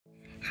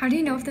How do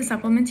you know if the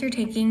supplements you're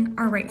taking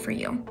are right for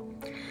you?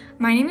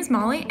 My name is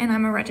Molly and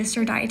I'm a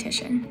registered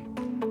dietitian.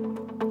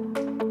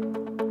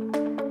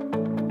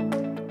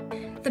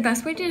 The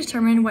best way to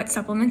determine what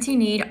supplements you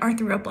need are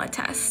through a blood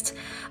test.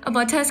 A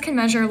blood test can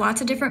measure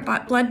lots of different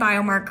blood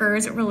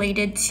biomarkers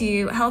related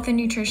to health and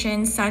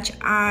nutrition, such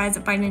as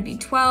vitamin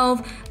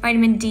B12,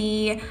 vitamin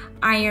D,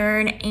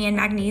 iron, and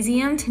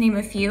magnesium, to name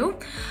a few.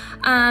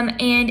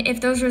 And if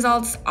those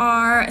results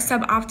are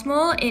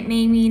suboptimal, it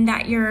may mean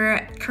that your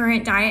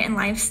current diet and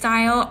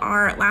lifestyle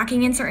are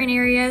lacking in certain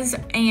areas,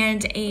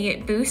 and a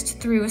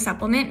boost through a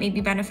supplement may be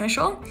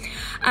beneficial.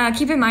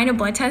 Keep in mind, a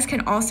blood test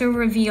can also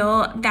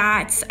reveal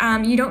that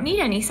you don't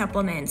need any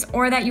supplements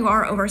or that you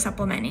are over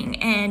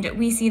supplementing, and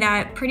we see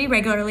that pretty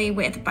regularly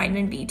with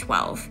vitamin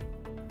B12.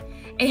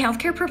 A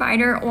healthcare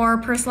provider or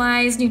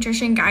personalized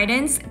nutrition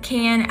guidance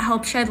can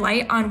help shed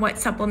light on what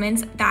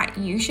supplements that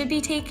you should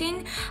be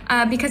taking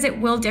because it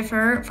will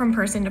differ from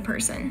person to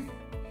person.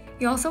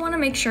 You also want to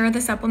make sure the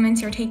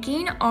supplements you're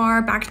taking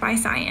are backed by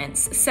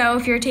science. So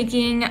if you're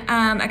taking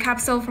a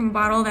capsule from a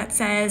bottle that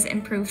says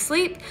improve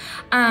sleep,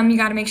 you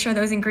got to make sure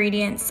those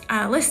ingredients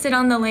listed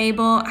on the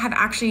label have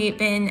actually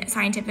been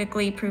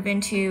scientifically proven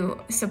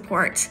to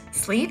support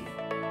sleep.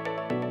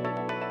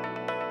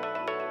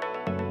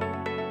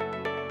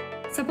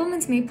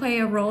 Supplements may play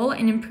a role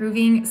in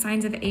improving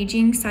signs of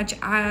aging, such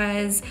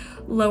as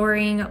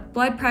lowering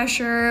blood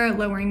pressure,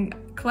 lowering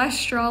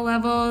cholesterol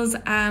levels,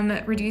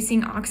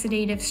 reducing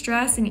oxidative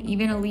stress, and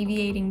even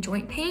alleviating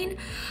joint pain.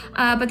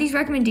 But these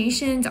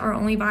recommendations are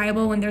only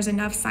viable when there's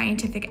enough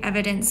scientific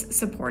evidence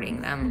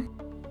supporting them.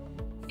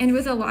 And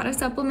with a lot of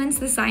supplements,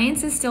 the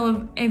science is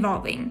still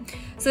evolving.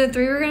 So the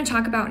three we're going to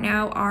talk about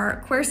now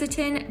are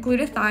quercetin,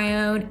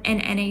 glutathione, and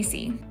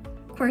NAC.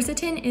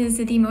 Quercetin is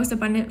the most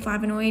abundant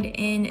flavonoid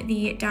in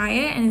the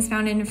diet and is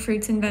found in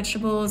fruits and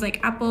vegetables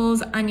like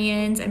apples,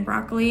 onions, and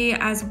broccoli,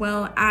 as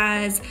well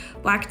as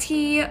black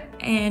tea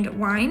and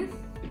wine.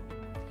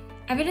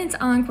 Evidence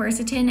on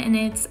quercetin and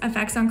its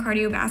effects on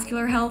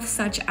cardiovascular health,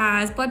 such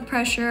as blood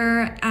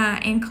pressure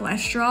and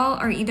cholesterol,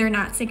 are either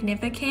not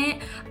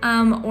significant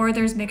or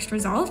there's mixed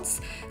results.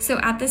 So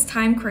at this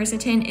time,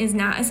 quercetin is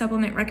not a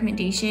supplement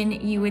recommendation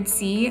you would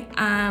see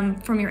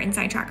from your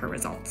Inside Tracker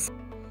results.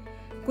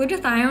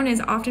 Glutathione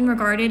is often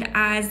regarded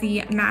as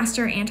the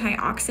master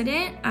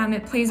antioxidant.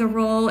 It plays a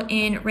role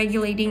in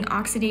regulating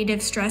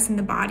oxidative stress in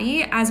the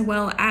body, as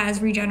well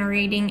as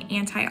regenerating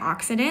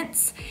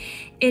antioxidants.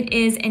 It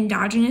is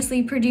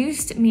endogenously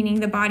produced, meaning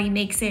the body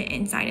makes it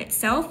inside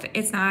itself.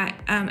 It's not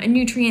a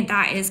nutrient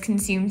that is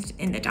consumed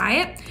in the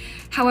diet.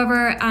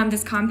 However,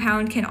 this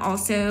compound can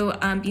also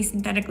be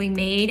synthetically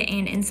made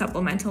and in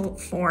supplemental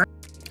form.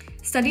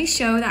 Studies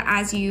show that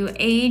as you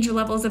age,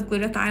 levels of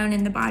glutathione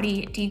in the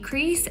body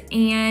decrease,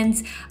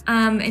 and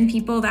in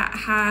people that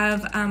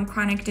have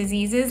chronic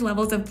diseases,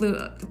 levels of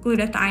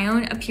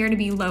glutathione appear to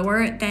be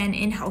lower than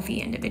in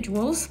healthy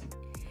individuals.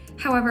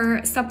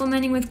 However,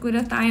 supplementing with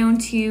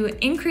glutathione to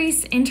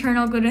increase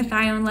internal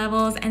glutathione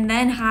levels and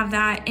then have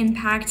that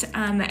impact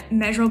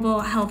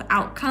measurable health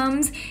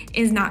outcomes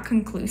is not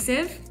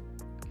conclusive.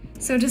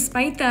 So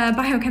despite the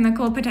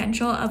biochemical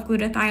potential of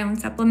glutathione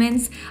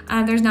supplements,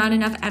 there's not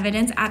enough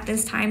evidence at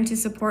this time to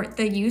support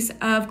the use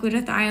of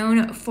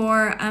glutathione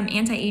for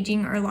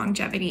anti-aging or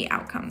longevity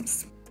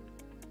outcomes.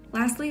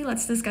 Lastly,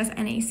 let's discuss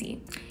NAC.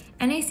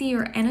 NAC,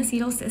 or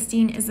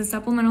N-acetylcysteine, is the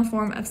supplemental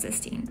form of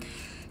cysteine.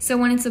 So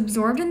when it's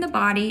absorbed in the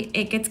body,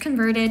 it gets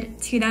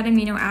converted to that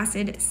amino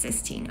acid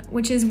cysteine,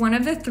 which is one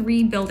of the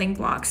three building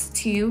blocks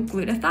to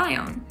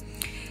glutathione.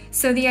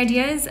 So the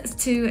idea is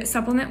to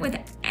supplement with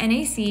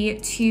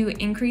NAC to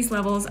increase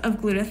levels of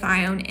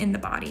glutathione in the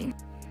body.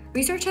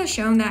 Research has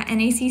shown that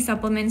NAC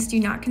supplements do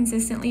not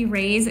consistently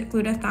raise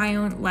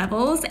glutathione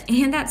levels,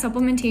 and that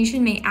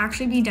supplementation may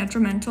actually be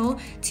detrimental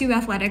to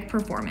athletic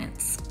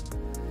performance.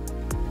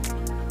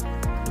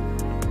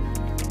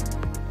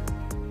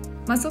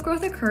 Muscle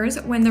growth occurs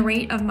when the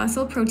rate of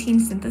muscle protein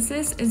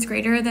synthesis is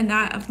greater than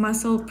that of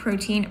muscle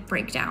protein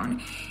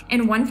breakdown.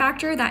 And one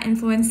factor that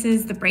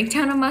influences the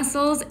breakdown of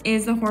muscles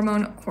is the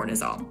hormone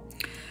cortisol.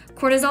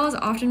 Cortisol is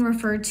often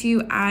referred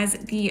to as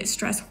the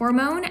stress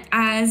hormone,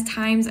 as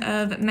times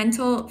of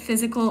mental,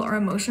 physical, or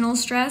emotional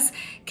stress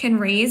can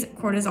raise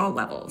cortisol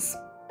levels.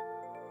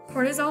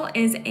 Cortisol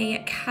is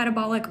a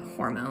catabolic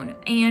hormone,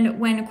 and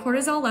when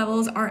cortisol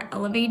levels are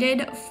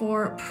elevated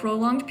for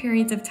prolonged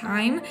periods of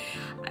time,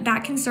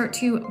 that can start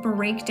to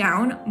break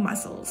down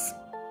muscles.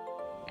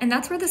 And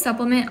that's where the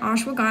supplement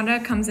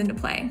ashwagandha comes into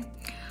play.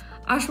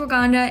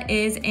 Ashwagandha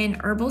is an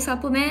herbal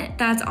supplement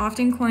that's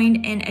often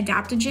coined an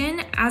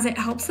adaptogen, as it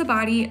helps the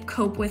body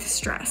cope with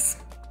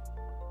stress.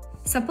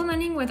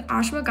 Supplementing with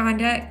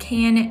ashwagandha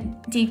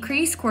can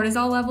decrease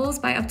cortisol levels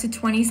by up to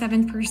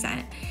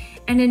 27%.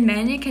 And in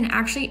men, it can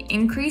actually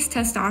increase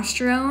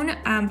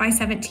testosterone by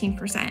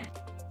 17%.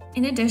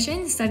 In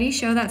addition, studies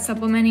show that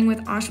supplementing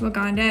with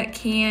ashwagandha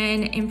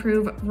can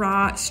improve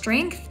raw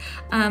strength,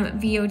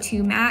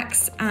 VO2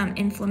 max,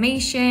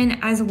 inflammation,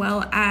 as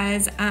well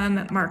as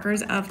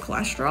markers of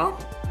cholesterol.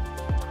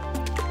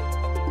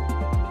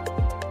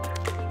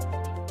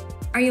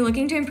 Are you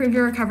looking to improve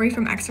your recovery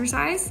from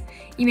exercise?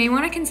 You may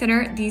want to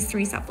consider these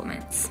 3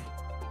 supplements.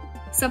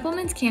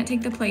 Supplements can't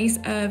take the place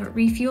of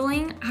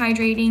refueling,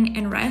 hydrating,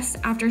 and rest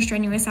after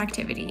strenuous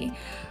activity,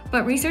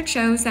 but research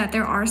shows that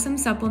there are some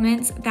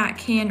supplements that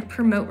can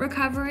promote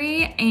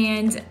recovery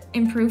and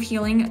improve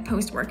healing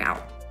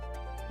post-workout.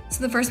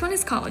 So the first one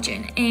is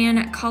collagen,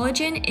 and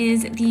collagen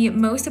is the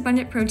most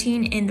abundant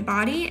protein in the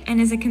body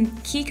and is a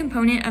key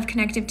component of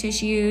connective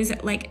tissues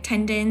like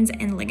tendons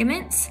and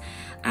ligaments.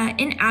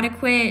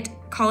 Inadequate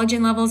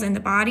collagen levels in the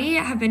body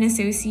have been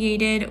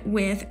associated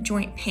with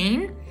joint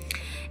pain.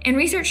 And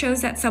research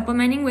shows that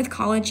supplementing with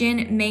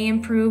collagen may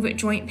improve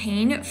joint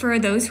pain for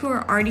those who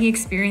are already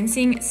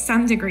experiencing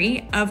some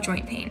degree of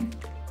joint pain.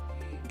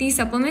 These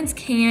supplements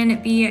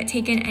can be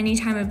taken any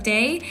time of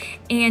day,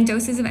 and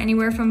doses of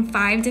anywhere from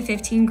 5 to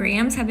 15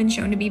 grams have been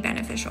shown to be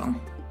beneficial.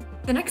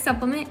 The next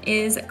supplement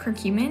is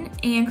curcumin,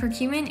 and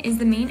curcumin is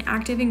the main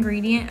active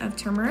ingredient of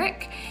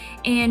turmeric.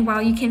 And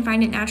while you can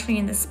find it naturally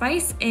in the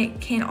spice, it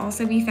can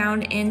also be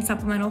found in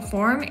supplemental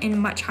form in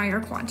much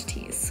higher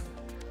quantities.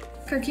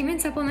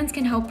 Curcumin supplements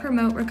can help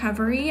promote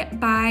recovery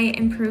by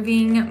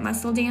improving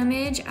muscle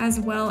damage as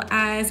well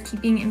as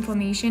keeping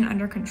inflammation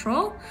under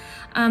control.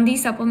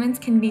 These supplements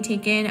can be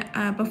taken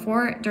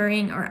before,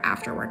 during, or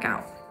after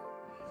workout.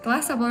 The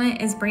last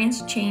supplement is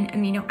branched-chain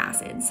amino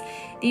acids.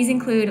 These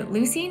include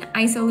leucine,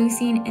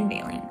 isoleucine, and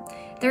valine.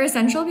 They're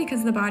essential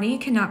because the body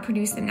cannot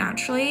produce them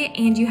naturally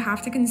and you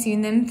have to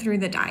consume them through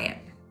the diet.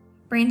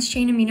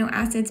 Branched-chain amino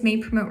acids may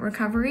promote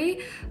recovery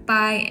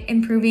by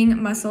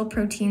improving muscle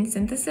protein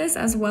synthesis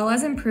as well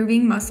as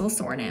improving muscle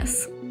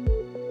soreness.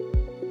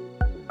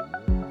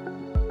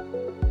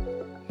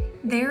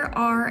 There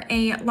are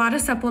a lot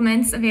of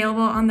supplements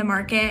available on the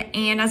market,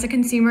 and as a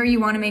consumer, you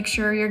want to make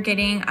sure you're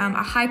getting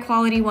a high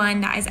quality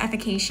one that is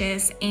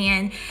efficacious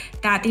and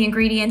that the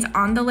ingredients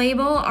on the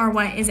label are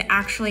what is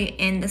actually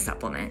in the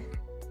supplement.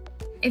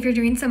 If you're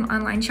doing some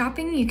online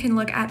shopping, you can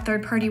look at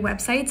third-party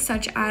websites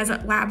such as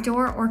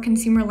Labdoor or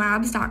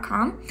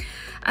consumerlabs.com.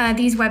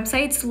 These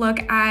websites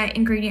look at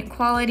ingredient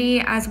quality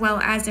as well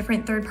as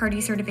different third-party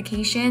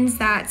certifications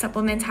that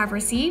supplements have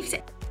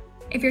received.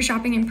 If you're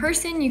shopping in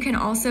person, you can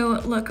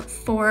also look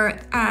for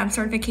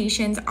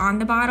certifications on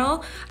the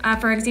bottle.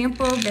 For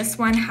example, this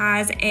one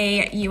has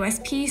a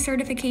USP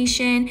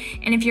certification,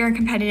 and if you're a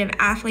competitive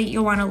athlete,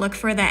 you'll want to look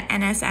for the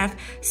NSF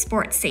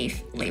Sport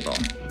Safe label.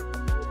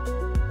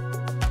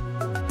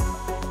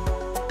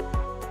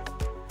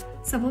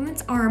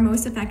 Supplements are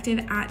most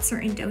effective at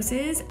certain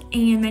doses,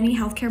 and many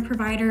healthcare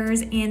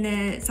providers and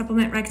the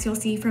supplement recs you'll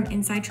see from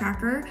Inside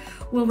Tracker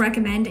will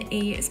recommend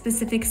a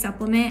specific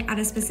supplement at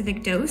a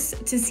specific dose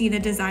to see the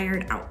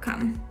desired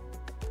outcome.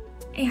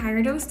 A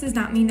higher dose does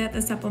not mean that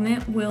the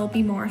supplement will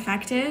be more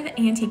effective,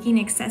 and taking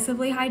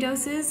excessively high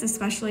doses,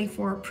 especially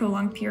for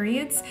prolonged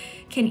periods,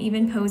 can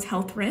even pose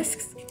health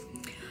risks.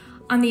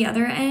 On the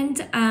other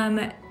end,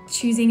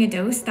 choosing a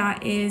dose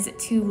that is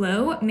too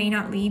low may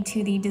not lead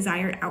to the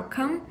desired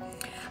outcome.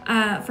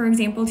 For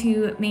example,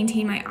 to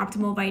maintain my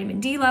optimal vitamin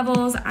D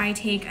levels, I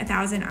take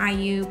 1,000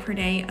 IU per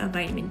day of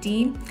vitamin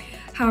D.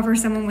 However,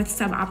 someone with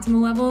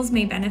suboptimal levels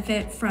may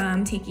benefit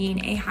from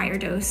taking a higher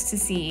dose to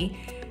see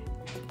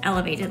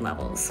elevated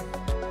levels.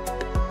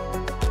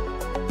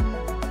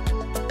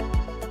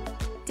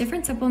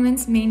 Different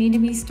supplements may need to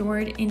be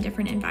stored in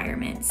different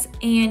environments,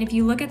 and if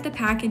you look at the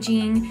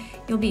packaging,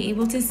 you'll be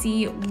able to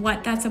see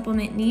what that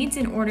supplement needs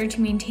in order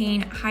to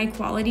maintain high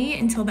quality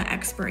until the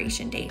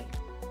expiration date.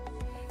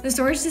 The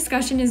storage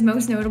discussion is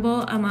most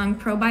notable among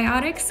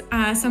probiotics.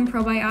 Some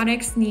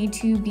probiotics need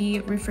to be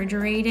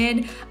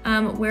refrigerated,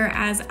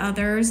 whereas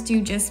others do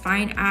just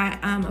fine at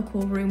a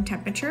cool room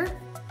temperature.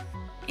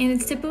 And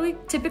it's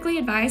typically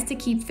advised to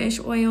keep fish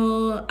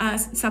oil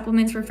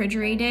supplements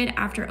refrigerated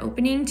after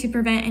opening to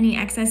prevent any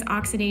excess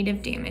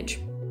oxidative damage.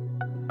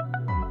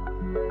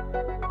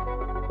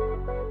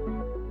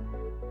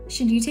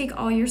 Should you take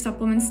all your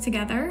supplements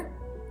together?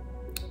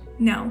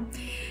 No.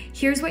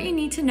 Here's what you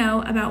need to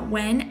know about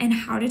when and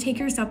how to take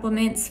your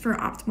supplements for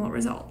optimal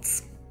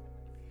results.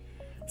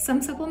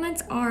 Some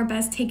supplements are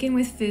best taken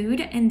with food,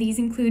 and these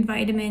include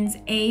vitamins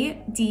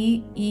A,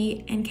 D,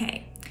 E, and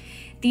K.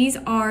 These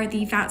are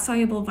the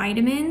fat-soluble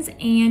vitamins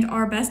and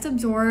are best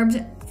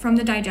absorbed from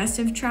the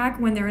digestive tract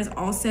when there is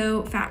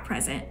also fat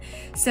present.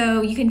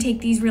 So you can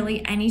take these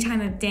really any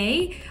time of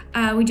day.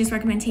 We just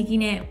recommend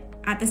taking it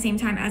at the same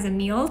time as a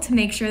meal to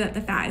make sure that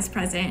the fat is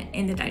present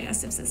in the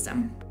digestive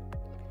system.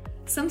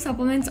 Some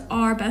supplements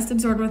are best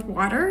absorbed with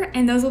water,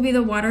 and those will be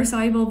the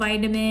water-soluble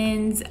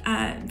vitamins,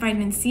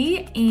 vitamin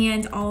C,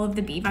 and all of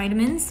the B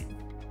vitamins.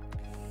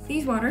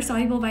 These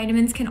water-soluble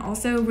vitamins can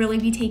also really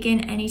be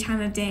taken any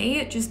time of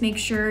day. Just make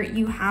sure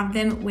you have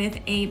them with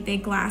a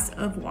big glass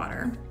of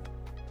water.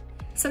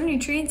 Some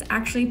nutrients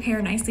actually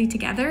pair nicely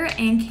together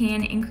and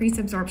can increase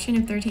absorption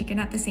if they're taken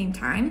at the same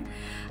time.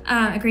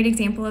 A great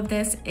example of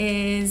this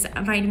is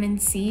vitamin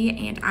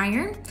C and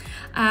iron.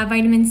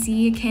 Vitamin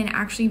C can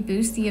actually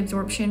boost the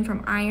absorption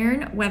from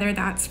iron, whether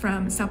that's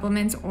from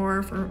supplements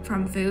or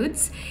from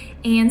foods.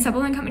 And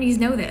supplement companies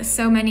know this.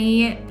 So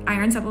many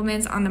iron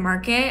supplements on the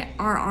market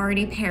are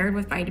already paired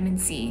with vitamin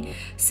C.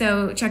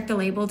 So check the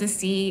label to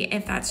see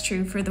if that's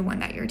true for the one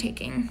that you're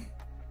taking.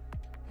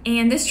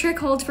 And this trick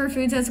holds for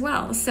foods as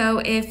well. So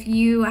if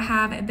you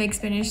have a big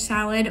spinach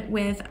salad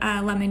with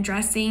lemon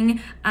dressing,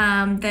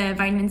 the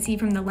vitamin C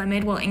from the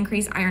lemon will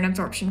increase iron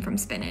absorption from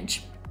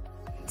spinach.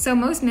 So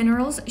most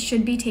minerals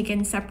should be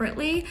taken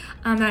separately.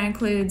 That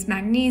includes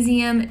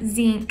magnesium,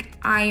 zinc,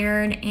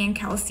 iron, and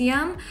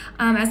calcium,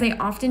 as they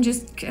often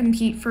just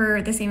compete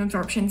for the same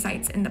absorption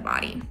sites in the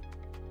body.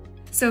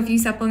 So if you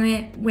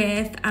supplement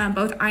with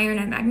both iron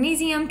and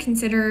magnesium,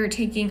 consider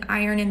taking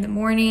iron in the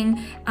morning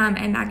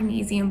and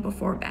magnesium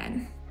before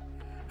bed.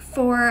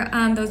 For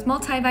those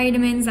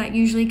multivitamins that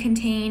usually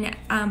contain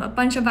a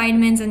bunch of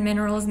vitamins and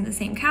minerals in the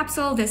same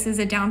capsule, this is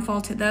a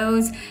downfall to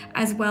those,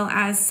 as well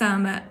as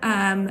some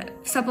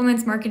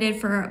supplements marketed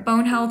for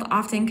bone health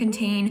often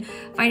contain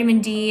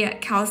vitamin D,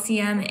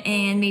 calcium,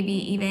 and maybe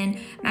even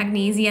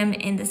magnesium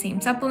in the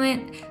same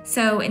supplement.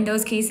 So in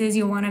those cases,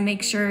 you'll want to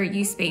make sure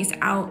you space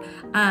out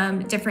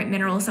different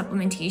mineral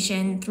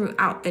supplementation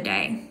throughout the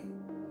day.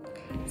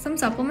 Some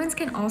supplements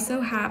can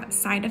also have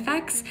side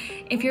effects.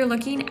 If you're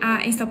looking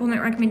at a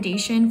supplement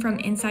recommendation from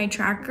Inside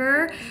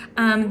Tracker,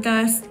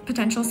 the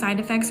potential side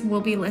effects will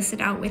be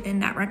listed out within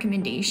that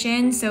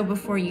recommendation. So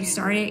before you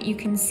start it, you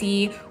can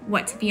see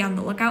what to be on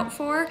the lookout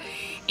for.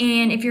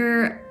 And if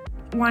you're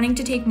wanting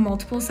to take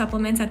multiple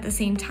supplements at the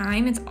same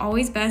time, it's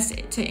always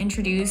best to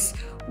introduce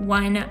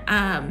one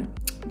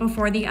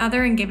before the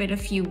other and give it a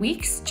few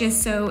weeks,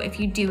 just so if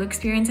you do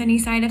experience any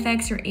side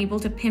effects, you're able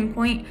to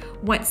pinpoint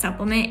what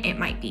supplement it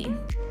might be.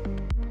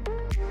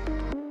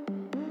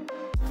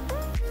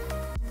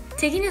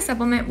 Taking a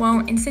supplement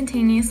won't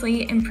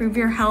instantaneously improve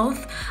your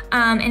health,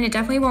 and it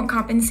definitely won't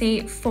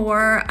compensate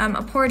for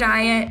a poor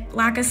diet,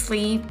 lack of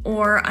sleep,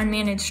 or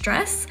unmanaged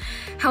stress.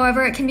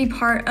 However, it can be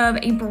part of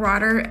a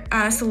broader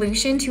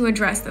solution to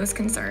address those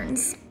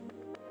concerns.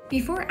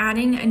 Before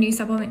adding a new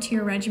supplement to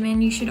your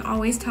regimen, you should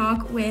always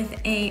talk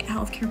with a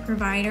healthcare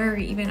provider or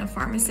even a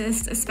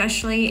pharmacist,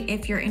 especially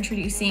if you're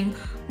introducing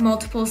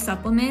multiple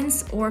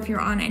supplements or if you're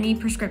on any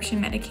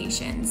prescription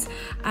medications,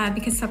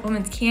 because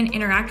supplements can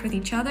interact with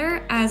each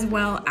other as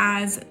well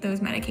as those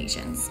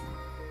medications.